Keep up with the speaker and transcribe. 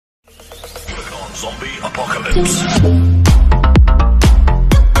Zombie apocalypse.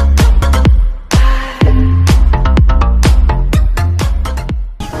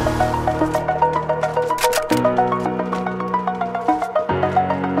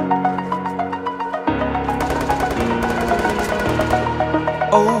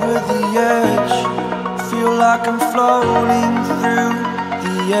 Over the edge, feel like I'm floating through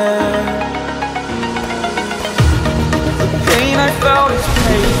the air. The pain I felt is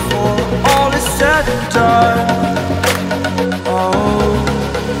paid for, all is said and done. Oh,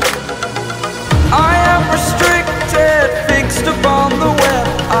 I am restricted, fixed upon the web.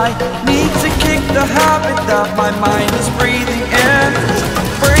 I need to kick the habit that my mind is breathing in.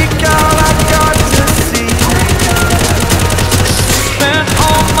 Break out, I've got to see. Spent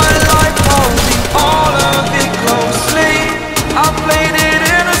all my life holding all of it closely. I played it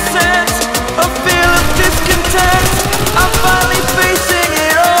innocent, a feel of discontent. I'm finally facing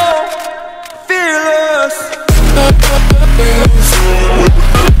it all, fearless.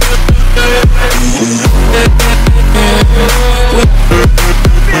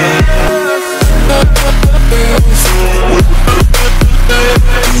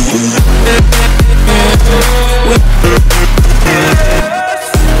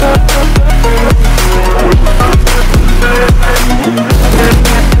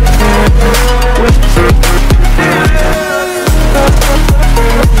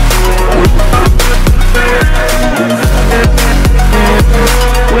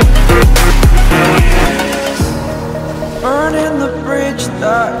 Burning the bridge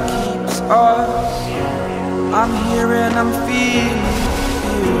that keeps us. I'm here and I'm feeling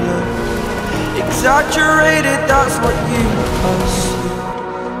exaggerated, that's what you assume.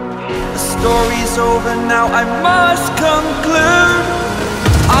 The story's over now, I must conclude.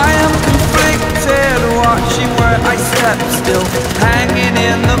 I am conflicted, watching where I step still, hanging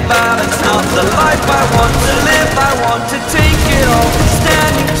in the balance. Not the life I want to live, I want to take it all.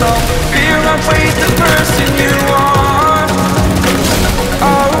 Standing tall, fear outweighs the person you are.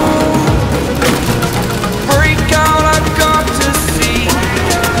 Oh, break out, I've got to see.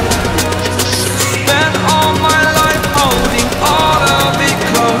 Spent all my life holding all of it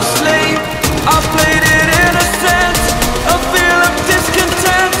closely. I played it innocent, a feel of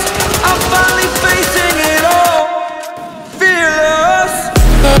discontent. I'm finally facing it all, fearless.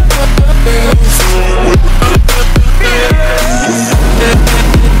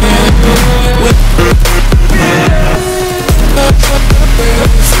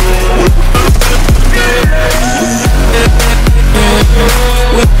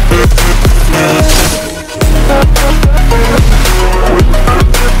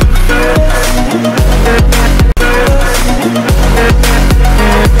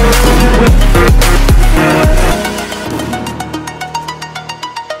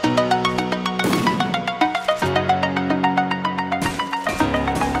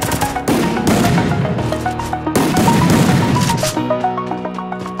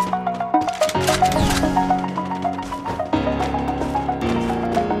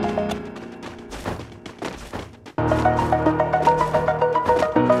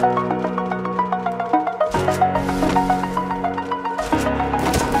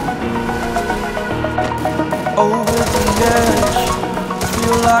 Over the edge,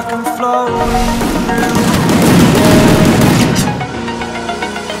 feel like I'm floating through the air.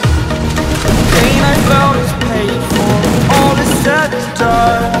 The pain I felt is paid for, all is said and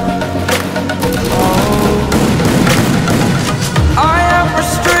done. Oh, I am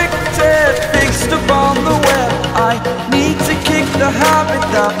restricted, fixed upon the web. I need to kick the habit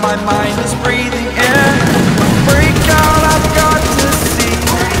that my mind is breathing in. Break out, I've got to see.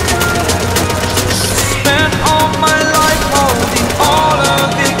 Spent all my life holding all of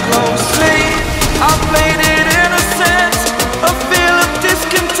it closely. I played it innocent, a feel of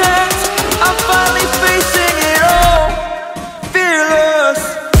discontent. I'm finally facing it all, fearless.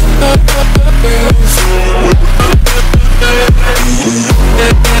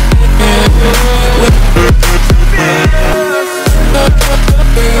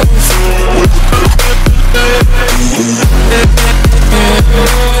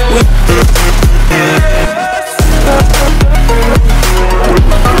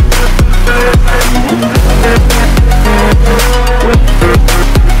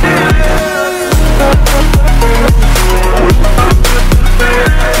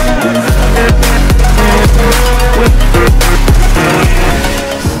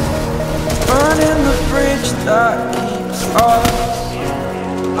 Burning the bridge that keeps us.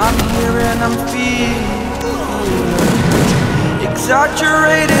 I'm here and I'm feeling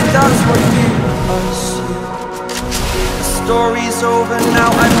exaggerated, that's what you assume. The story's over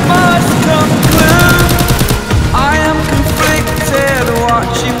now, I must conclude.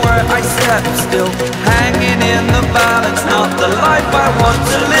 still hanging in the balance. Not the life I want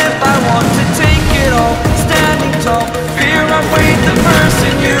to live, I want to take it all, standing tall. Fear I weighed the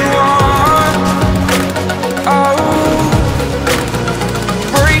person you are. Oh,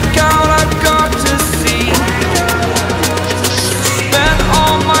 break out, I've got to see. Spent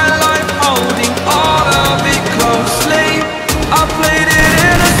all my life holding all of it closely. I played it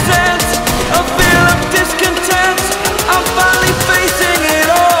innocent, a feel of discontent. I'm finally facing it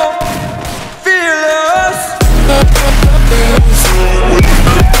all, fearless.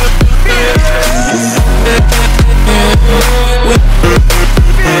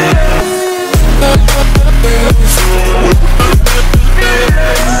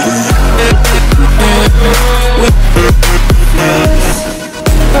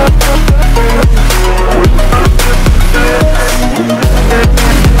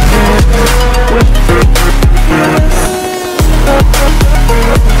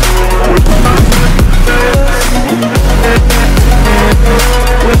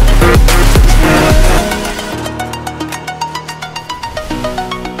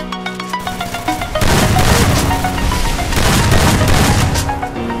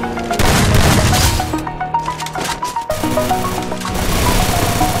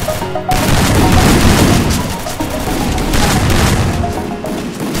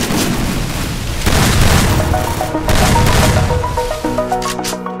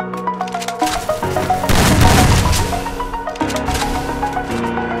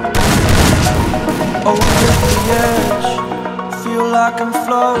 Over the edge, feel like I'm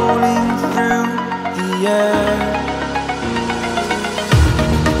floating through the air.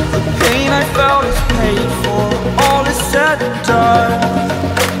 The pain I felt is paid for, all is said and done.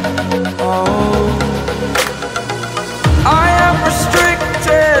 Oh, I am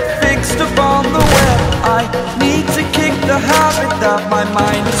restricted, fixed upon the web. I need to kick the habit that my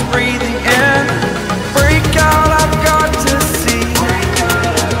mind is breathing in. Break out, I've got to see.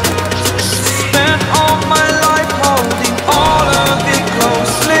 Spent all my life holding all of it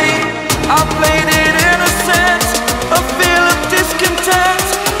closely. I played it innocent, a feel of discontent.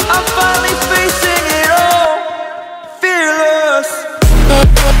 I'm finally facing it all, fearless.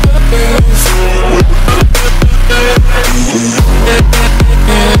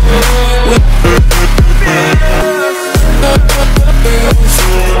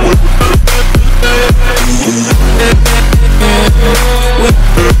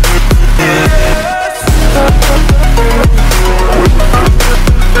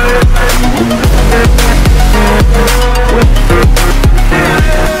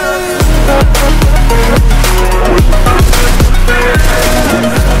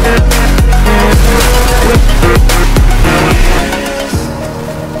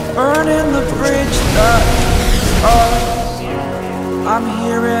 Burning the bridge that us. I'm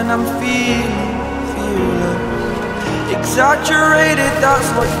here and I'm feeling exaggerated, that's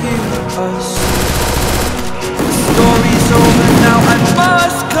what you us. The story's over now, I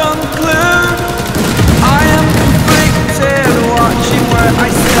must conclude. I am conflicted, watching where I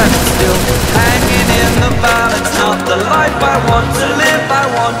stand still, hanging in the balance. Not the life I want to live, I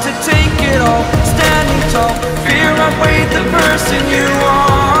want to take it all, standing tall. Fear I weighed the person you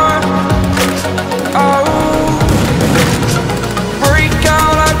are. Oh, break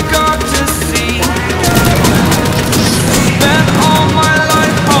out, I've got to see. Spent all my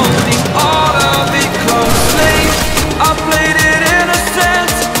life holding all of it closely. I played it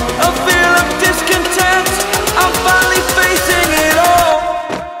innocent, a feel of discontent. I'm finally facing it all,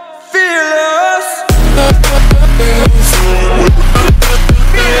 fearless.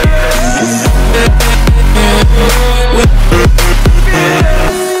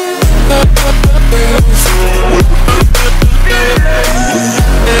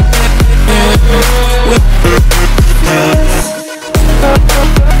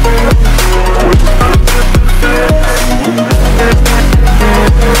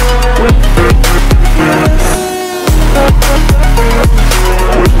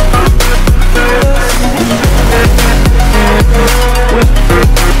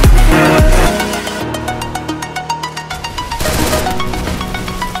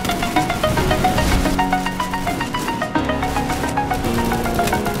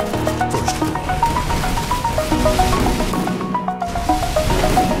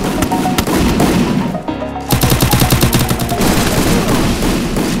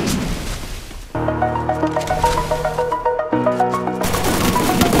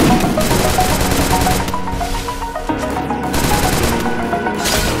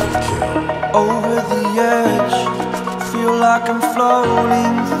 Over the edge, feel like I'm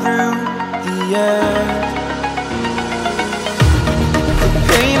floating through the air. The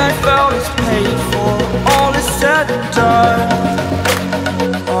pain I felt is paid for, all is said and done.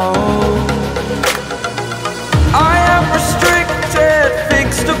 Oh, I am restricted,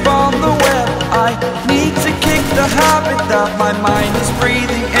 fixed upon the web. I need to kick the habit that my mind is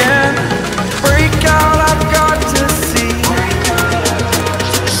breathing in. Break out, I've got to see.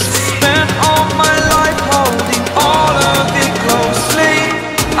 Spent all my life holding all of it closely.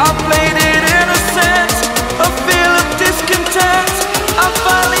 I played it innocent, a feel of discontent. I'm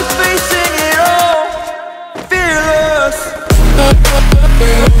finally facing it all, fearless.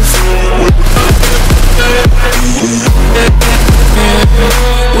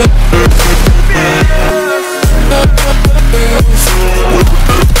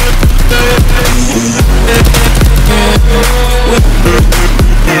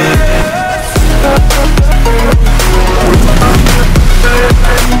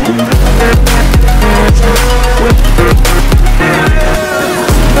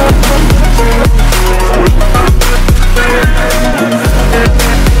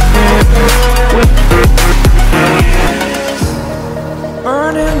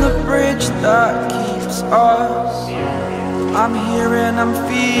 Burning the bridge that keeps us. I'm here and I'm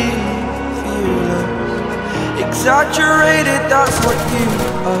feeling fearless. Exaggerated, that's what you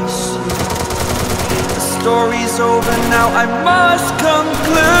assume. The story's over now, I must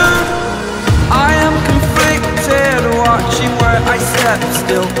conclude. I am conflicted, watching where I step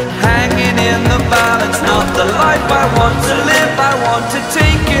still, hanging in the balance. Not the life I want to live, I want to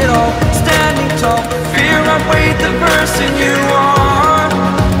take it all. Standing tall, fear I've weighed the person you are.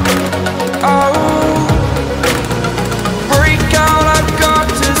 Oh, break out, I've got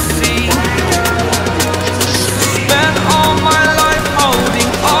to see. Spent all my life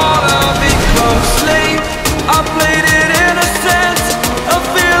holding all of it closely. I played it innocent, a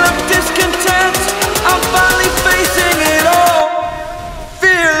feel of discontent. I'm finally facing it all,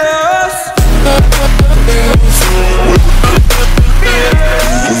 fearless.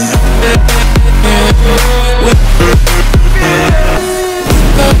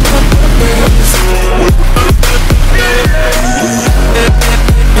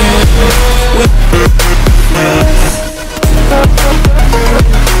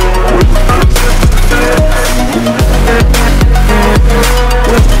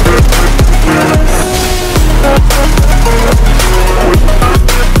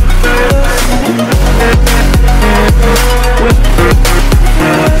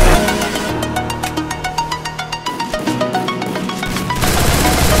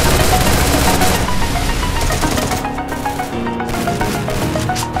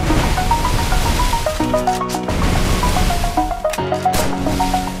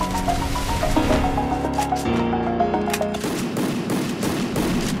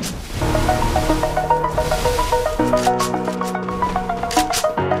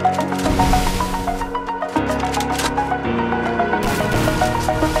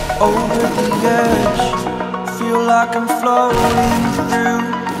 Over the edge, feel like I'm floating through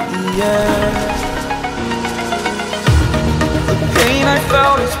the air. The pain I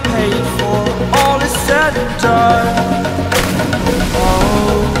felt is paid for, all is said and done.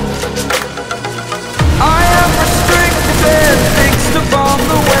 Oh, I am restricted, fixed upon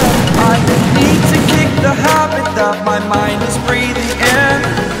the web. I need to kick the habit that my mind is breathing in.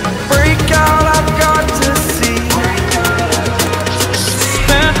 Break out, I've got to see.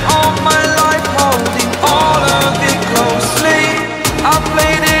 Spent all my life holding all of it closely. I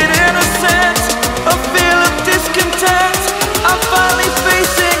played it innocent, a feel of discontent. I'm finally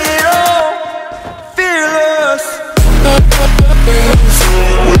facing it all, fearless.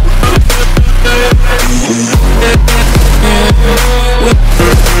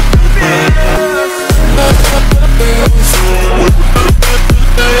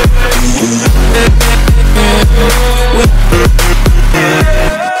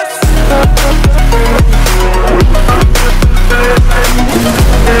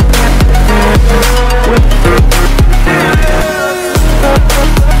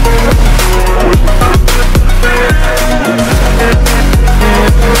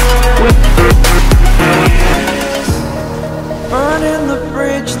 Burning the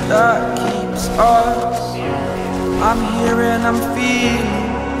bridge that keeps us. I'm here and I'm feeling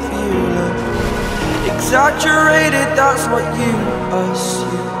fearless. Exaggerated, that's what you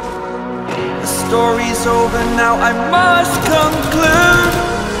assume. The story's over now, I must conclude.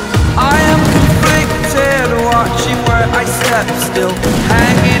 I am conflicted, watching where I step still,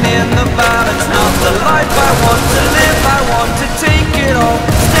 hanging in the balance. Not the life I want to live, I want to take it all.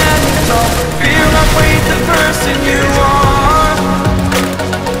 Standing tall, fear I've weighed the person you are.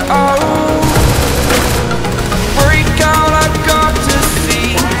 Oh, break out, I've got to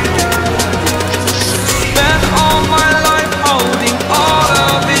see.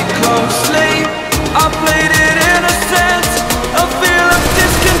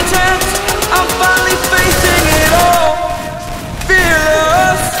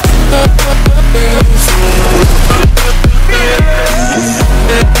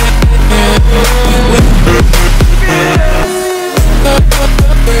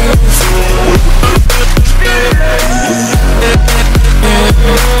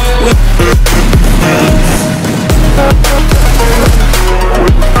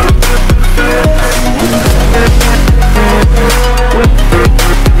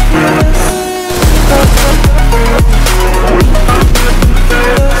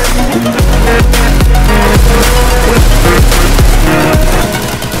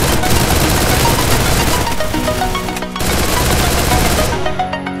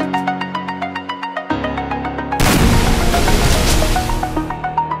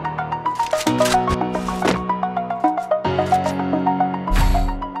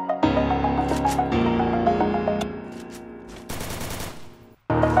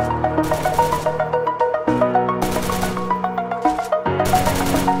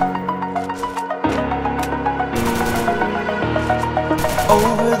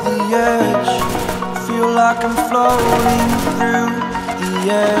 Over the edge, feel like I'm floating through the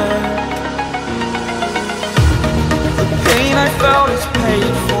air. The pain I felt is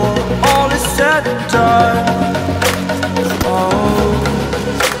paid for, all is said and done. Oh,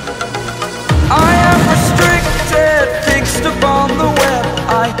 I am restricted, fixed upon the web.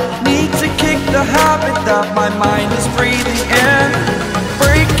 I need to kick the habit that my mind is breathing in.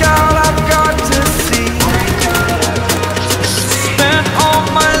 Break out, I've got to see. Spent all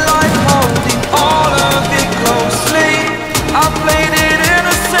my life holding all of it closely. I played it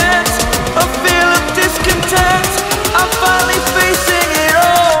innocent, a feel of discontent. I'm finally facing it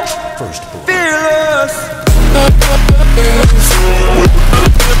all, fearless.